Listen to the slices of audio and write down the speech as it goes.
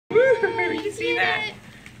you see that?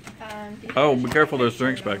 Oh, be careful, there's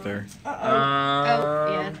drinks back there. Oh,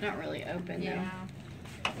 yeah, it's not really open though.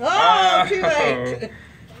 Oh, too late.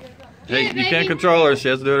 Hey, you can't control her. She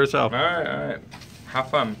has to do it herself. Alright. Have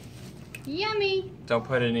fun. Yummy. Don't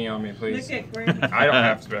put any on me, please. Look at Grandma. I don't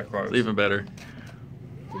have to be close. It's even better.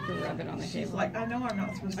 You can rub it on the She's table. like, I know I'm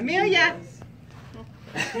not supposed to. Amelia.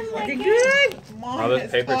 It's looking good. Mom Oh, this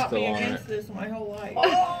has paper's taught still me on against it. this my whole life.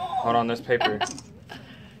 Hold on, this paper.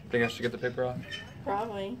 Think I should get the paper off?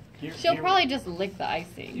 Probably. She'll probably just lick the You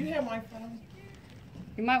icing. have my phone.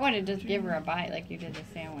 You might want to just give her a bite like you did the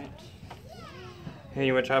sandwich. Hey,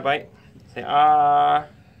 you want to try a bite? Say, ah.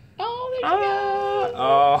 Oh, there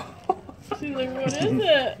Ah. Oh. She's like, what is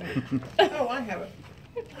it? Oh, I have it.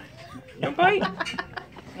 No bite.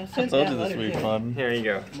 I I sent told that you this letter would be to her. fun. Here you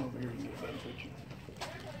go.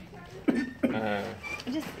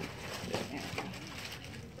 Just.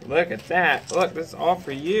 Look at that. Look, this is all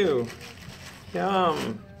for you.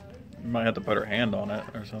 Yum. You might have to put her hand on it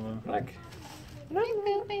or something. Look.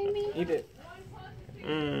 Baby. Eat it.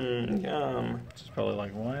 Mmm, yum. She's probably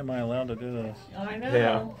like, why am I allowed to do this? I know.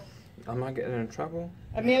 Yeah. I'm not getting in trouble.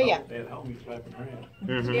 Amelia.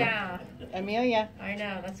 Mm-hmm. Yeah, Amelia. I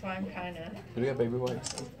know. That's why I'm kind of. Do we have baby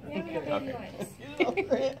wipes? Yeah, we got baby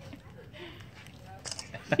wipes.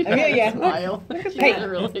 Amelia. Smile. She Hey. doesn't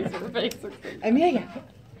realize her face. Amelia.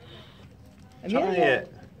 Try Amelia.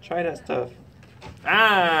 it. Try that stuff.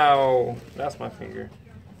 Ow! That's my finger.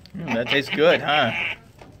 That tastes good, huh?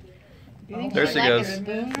 Do you think There she'd she like goes. a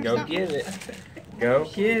spoon or Go something? get it. Go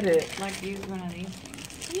get it. Like use one of these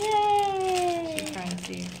things. Yay. She's trying to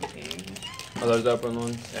see if she can use it. Are those open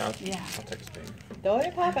ones? Yeah. Yeah. I'll take a spoon. Throw it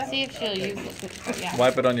at Papa. See if she'll use it. Yeah.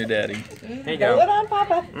 Wipe it on your daddy. Here you Throw it go. on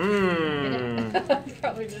Papa. Mmm.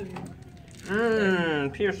 Probably just.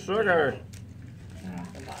 Mmm. Pure sugar.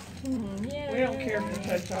 We don't care if you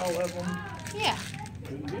touch all of them. Yeah.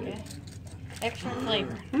 Okay. Extra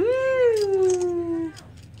flavor. Mmm.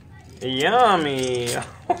 Yummy.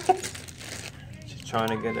 She's trying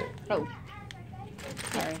to get it. Oh.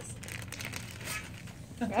 Sorry.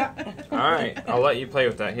 Alright, I'll let you play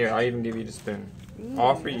with that. Here, I'll even give you the spoon.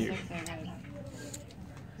 All for you.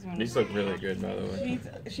 These look really good, by the way.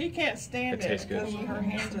 She can't stand It tastes it good. because her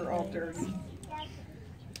hands are all dirty.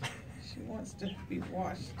 She wants to be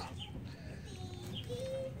washed.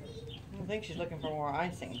 I think she's looking for more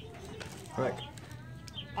icing. Look,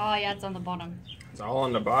 Oh, yeah, it's on the bottom. it's all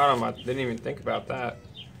on the bottom. I didn't even think about that.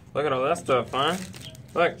 Look at all that stuff, huh?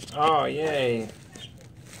 Look. Oh, yay.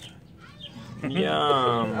 Oh,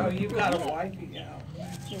 Yum. you've got to wipe it out.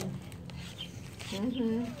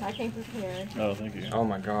 I came prepared. Oh, thank you. Oh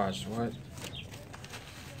my gosh, what?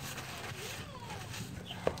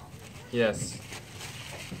 Yes.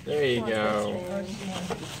 There you go.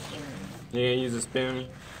 You gonna use a spoon?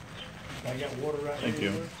 I got water right Thank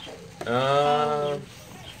here. you. And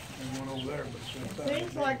one over there, but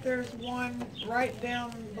Seems like there's one right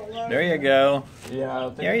down below. There you go. Yeah, I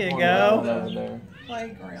think There there's you one go. right over there.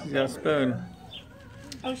 Playground. You got a spoon.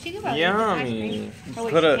 Oh, she could probably Yummy. Oh,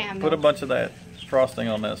 wait, Put she a can, put a though. bunch of that frosting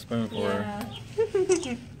on that spoon for her.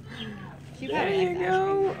 She There probably you likes ice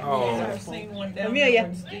go. cream. Oh, I've seen one down Amelia. there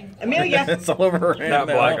when Steve. Amelia. It's all over her hand that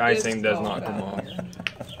now. black icing does not come off.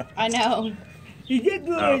 I know. You did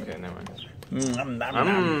good. Oh, okay, never mind. Nom, nom,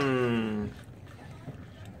 nom.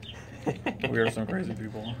 Mmm. We are some crazy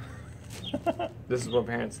people. This is what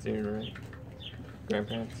parents do, right?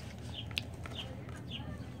 Grandparents.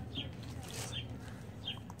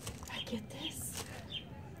 I get this.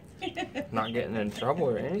 Not getting in trouble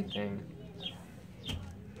or anything.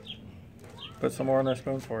 Put some more on that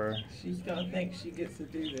spoon for her. She's gonna think she gets to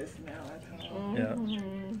do this now at home. Yeah.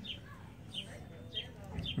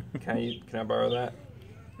 Can I borrow that?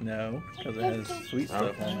 No, because it has sweet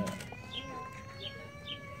stuff on it.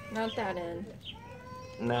 Not that end.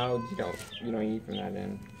 No, you don't eat from that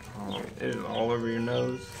end. Oh, it is all over your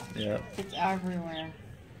nose. Yeah. It's everywhere.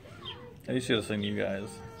 You should have seen you guys.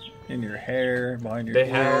 In your hair, behind your They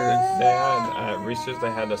ears. had at Reese's.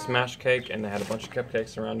 They had a smash cake and they had a bunch of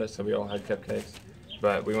cupcakes around us, so we all had cupcakes.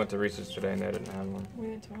 But we went to Reese's today and they didn't have one. We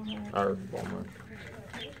went to Walmart. Or Walmart.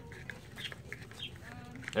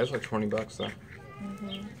 It was like $20 though.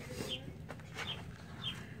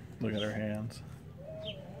 Look at her hands.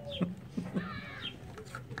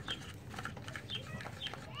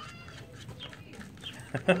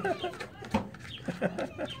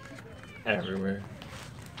 Everywhere.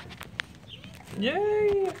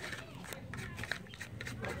 Yay!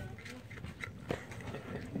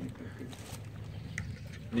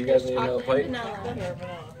 Do you guys need another plate? Vanilla.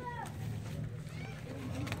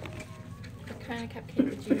 What kind of cupcake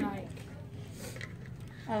would you like?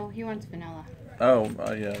 Oh, he wants vanilla. Oh,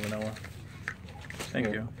 yeah, vanilla. Thank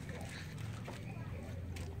Here. you.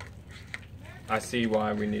 I see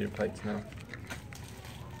why we needed plates now.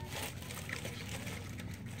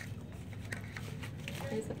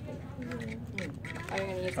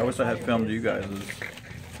 I wish I had filmed you guys.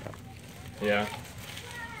 Yeah.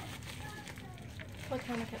 What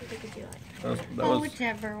kind of cupcake would you like? That Oh, was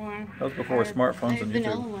whichever one. that was before smartphones The and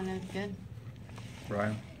vanilla YouTube. one is good.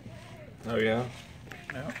 Ryan. Oh yeah.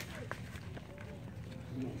 Yeah.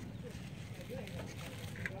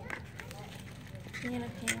 Banana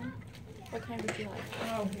pan. What kind would you like?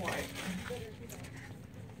 Oh, white.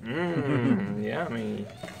 Mmm, yummy.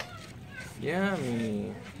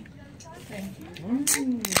 Yummy. Thank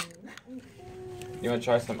you. You want to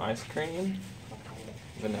try some ice cream?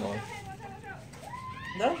 Vanilla.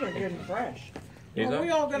 Those are good and fresh. These Are are? we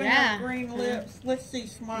all gonna Yeah. have green lips? Let's see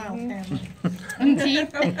smile, Tamara. And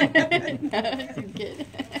teeth. That's good.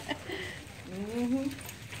 Mm-hmm.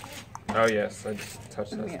 Oh yes, I just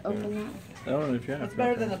touched Let that me spoon. open that. Oh, if you have It's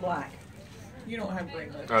better than the black. You don't have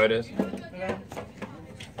green lips. Oh, it is? Okay?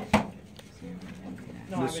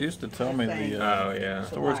 No, I This was used to tell me saying- the Oh yeah.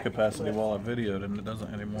 storage black capacity lip. while I videoed, and it doesn't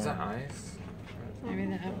Is anymore. that ice? Maybe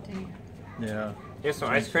the update. Yeah. Here's some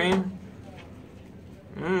ice cream.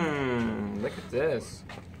 Mmm, look at this.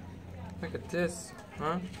 Look at this.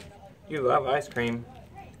 Huh? You love ice cream.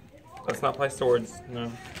 Let's not play swords.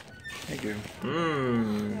 No. Thank you.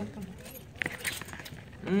 Mmm.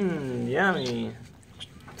 Mmm, yummy.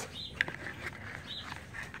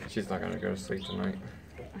 She's not gonna go to sleep tonight.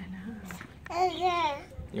 I know.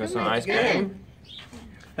 You want some ice good. cream?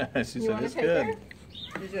 She said wanna it's take good. her?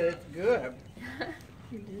 She said it's good.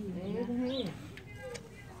 You didn't. Mm-hmm.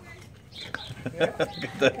 Look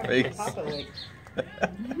at that face. Papa leg.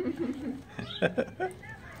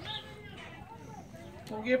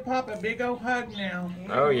 We'll give Papa a big old hug now.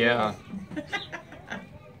 Oh yeah.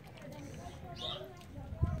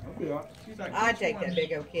 She's like, I which take one? that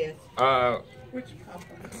big old kiss. Which Papa?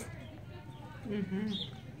 Mm-hmm.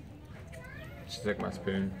 She took my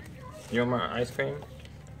spoon. You want my ice cream?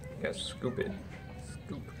 Yeah, scoop it.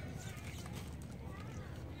 Scoop.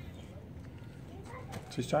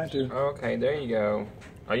 She's trying to. Okay, there you go.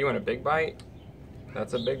 Oh, you want a big bite?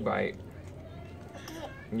 That's a big bite.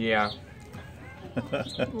 Yeah,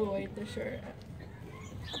 We'll wait the shirt.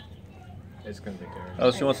 it's gonna be good. Oh,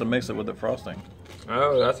 she wants to mix it with the frosting.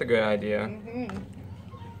 Oh, that's a good idea. Mm-hmm.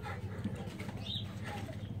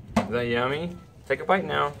 Is that yummy? Take a bite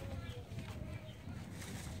now.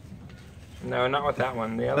 No, not with that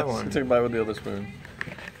one. The other She one. took a bite with the other spoon.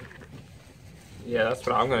 Yeah, that's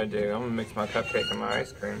what I'm gonna do. I'm gonna mix my cupcake and my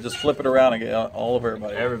ice cream. Just flip it around and get all of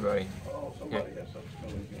everybody. Everybody. Oh, somebody got something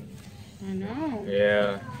really good. I know.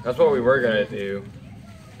 Yeah, that's what we were gonna do.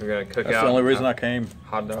 We're gonna cook That's out the only reason I came.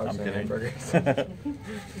 hot dogs I'm and kidding. hamburgers.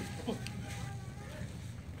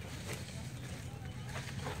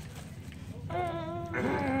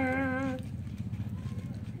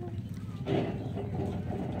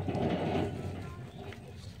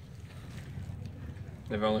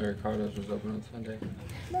 If only Ricardo's was open on Sunday.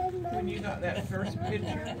 When you got that first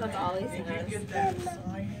picture, That's all he did you says. get that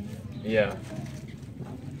sign? Yeah.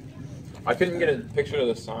 I couldn't get a picture of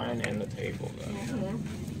the sign and the table though.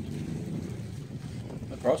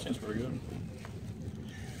 The frosting's pretty good.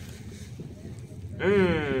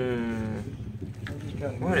 Mmm.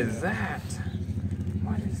 What is that?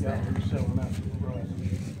 What is that? Yahoo's selling out the fries.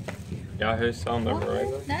 Yahoo's selling the What?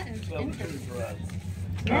 Verizon? That is Selling two interesting. fries.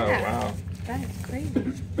 Oh wow. That is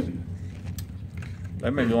crazy.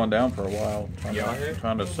 They've been going down for a while, Yahoo?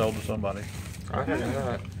 trying to sell to somebody. I didn't know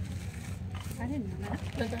that. I didn't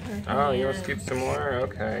know that. Oh, you want to scoop some more?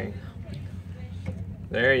 Okay.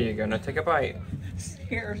 There you go. Now take a bite.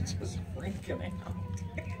 Sarah's just freaking out.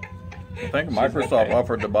 I think Microsoft okay.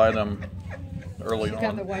 offered to buy them early She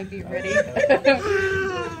got the on. white beat ready.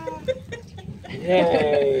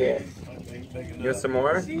 Yay! Take it You want up. some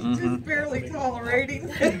more? She's Mhm. just barely tolerating.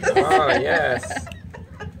 Oh, yes.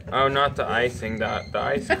 Oh, not the icing, the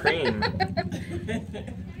ice cream.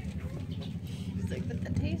 She's like, but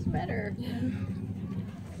that tastes better.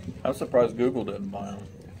 I'm surprised Google didn't buy them.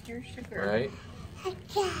 Here's sugar. Right?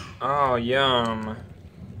 Oh, yum.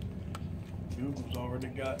 Google's already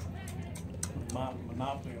got a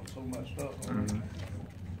monopoly on so much stuff. Mm-hmm.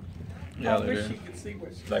 Yeah, I they wish do. you could see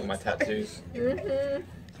what she Like my looks like. tattoos. Mm-hmm.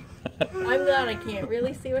 I'm glad I can't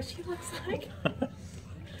really see what she looks like.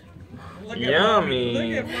 Look at Yummy.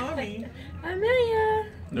 Mommy. Look at Mommy. Amelia.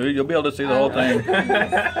 You'll be able to see the whole thing.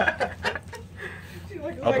 She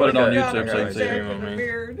looks I'll like put it on she got YouTube her so you can see it. shape in the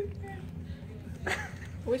beard.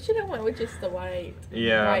 We should have went with just the white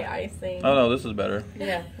Yeah. icing. Oh no, this is better.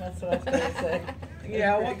 Yeah, that's what I was gonna say.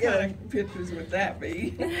 Yeah, what kind of pictures would that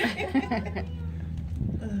be?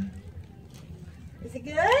 Is it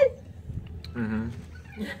good? Mm-hmm.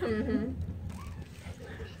 Mhm.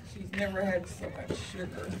 She's never had so much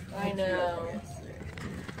sugar. I know.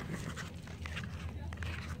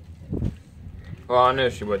 Well, I knew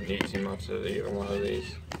she wouldn't eat too much of either one of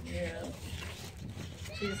these. Yeah.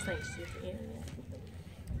 She just thinks she's eating it.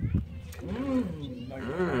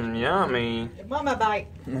 Mmm, yummy. Did Mama bite?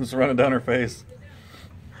 It's running down her face.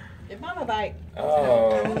 Did Mama bite?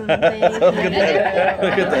 Oh. Look at that.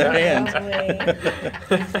 Look at that hand.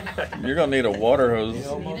 You're gonna need a water hose. Need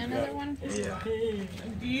another one? Yeah. Do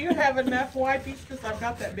you have enough wipes? Because I've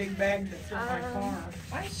got that big bag that's in my car.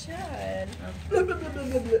 I should. Oh.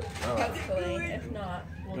 Hopefully. If not,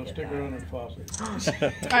 we'll Don't get stick that. her under the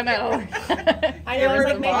faucet. I know. I Give know, her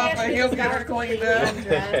it's the like maybe I papa, should he'll just get got her her cleaned completely up.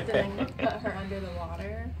 undressed and put her under the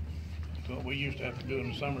water. That's what we used to have to do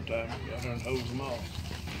in the summertime. Go out there and hose them off.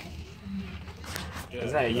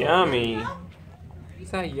 Is that yummy?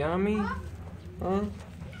 Is that yummy? Huh?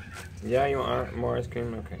 Yeah, you want more ice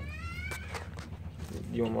cream? Okay.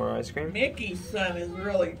 You want more ice cream? Mickey's son is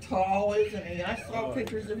really tall, isn't he? I saw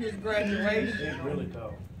pictures of his He's graduation really on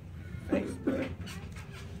tall. Facebook.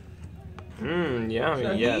 Mmm, yummy.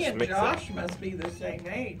 So Yes, he and mix it. Josh must be the same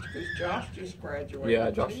age, because Josh just graduated. Yeah,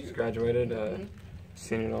 Josh too. just graduated.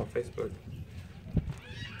 Seen it on Facebook.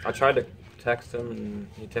 I tried to text him and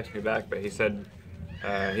he texted me back, but he said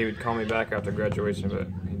he would call me back after graduation, but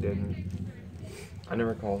he didn't. I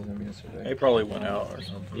never called him They yesterday. probably went out or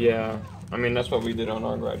something. Yeah, I mean that's what we did on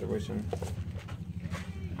our graduation.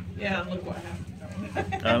 Yeah, and look what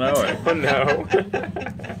happened. I know it. Oh no.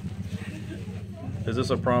 Is this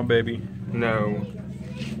a prom baby? No.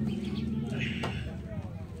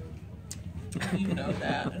 You know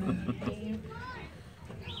that.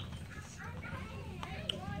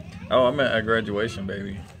 Oh, I meant a graduation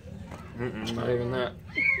baby. Mm-mm, not even that.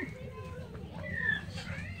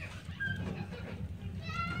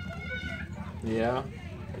 Yeah.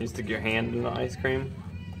 You stick your hand in the ice cream.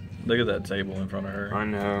 Look at that table in front of her. I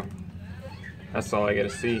know. That's all I get to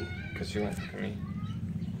see because she went to me.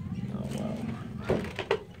 Oh wow.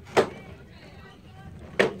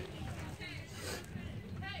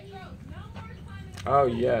 Oh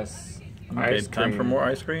yes. Okay, Ice time for cream. more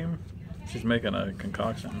ice cream. She's making a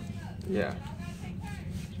concoction. Yeah.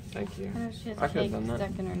 Thank you. Oh, she has I a could've cake done that.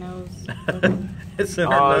 stuck in her nose. It's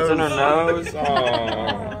in her Oh, nose. it's in her nose.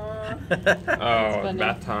 Oh. Oh, funny.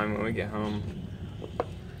 bath time when we get home.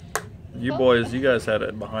 You boys, you guys had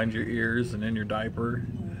it behind your ears and in your diaper,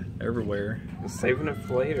 everywhere. I'm saving it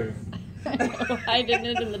for later. Hiding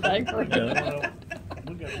it in the diaper. Yeah.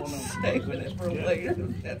 We got one of them Saving that was in it the for spaghetti. later.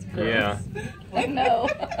 That's gross. Yeah. I know.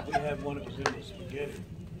 We had one that was in the spaghetti.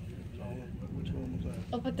 So, which one was that?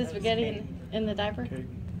 I'll put the spaghetti in the diaper. Cake.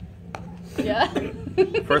 Yeah.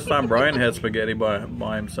 First time Brian had spaghetti by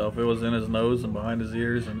himself, it was in his nose and behind his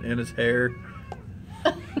ears and in his hair,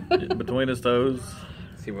 between his toes.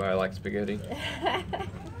 See why I like spaghetti.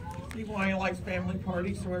 See why he likes family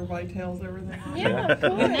parties, so everybody tells everything. Yeah,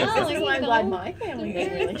 cool. No, This like is you why I'm go. glad my family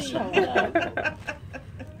didn't really show up.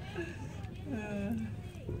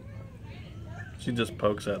 She just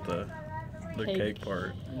pokes at the Cake. cake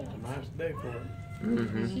part. It's a nice day for it.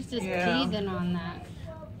 Mm-hmm. She's just Yeah. teasing on that.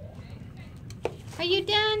 Are you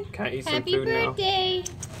done? Can I eat some Happy food birthday.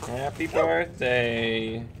 now? Happy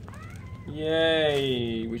birthday!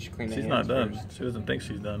 Yay! We should clean the She's hands not done. first. She doesn't think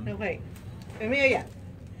she's done. No, wait. Amelia.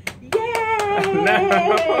 Yay!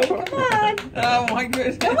 No. Come on. Oh my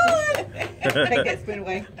goodness. Come on. Take that spoon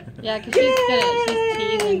away. Yeah, because she's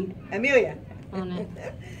teasing Amelia. on it.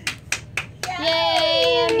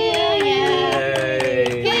 Yay, Amelia!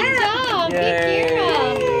 Yay! Good job, Yay.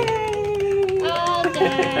 good girl. All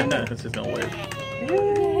done. She's gonna wait.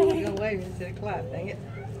 You're gonna wave instead of clap, dang it.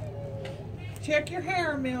 Check your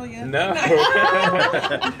hair, Amelia. No.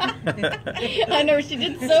 I know she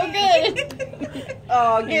did so good.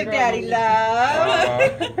 Oh, give Daddy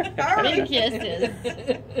love. Big kisses.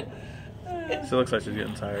 She looks like she's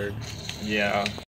getting tired. Yeah.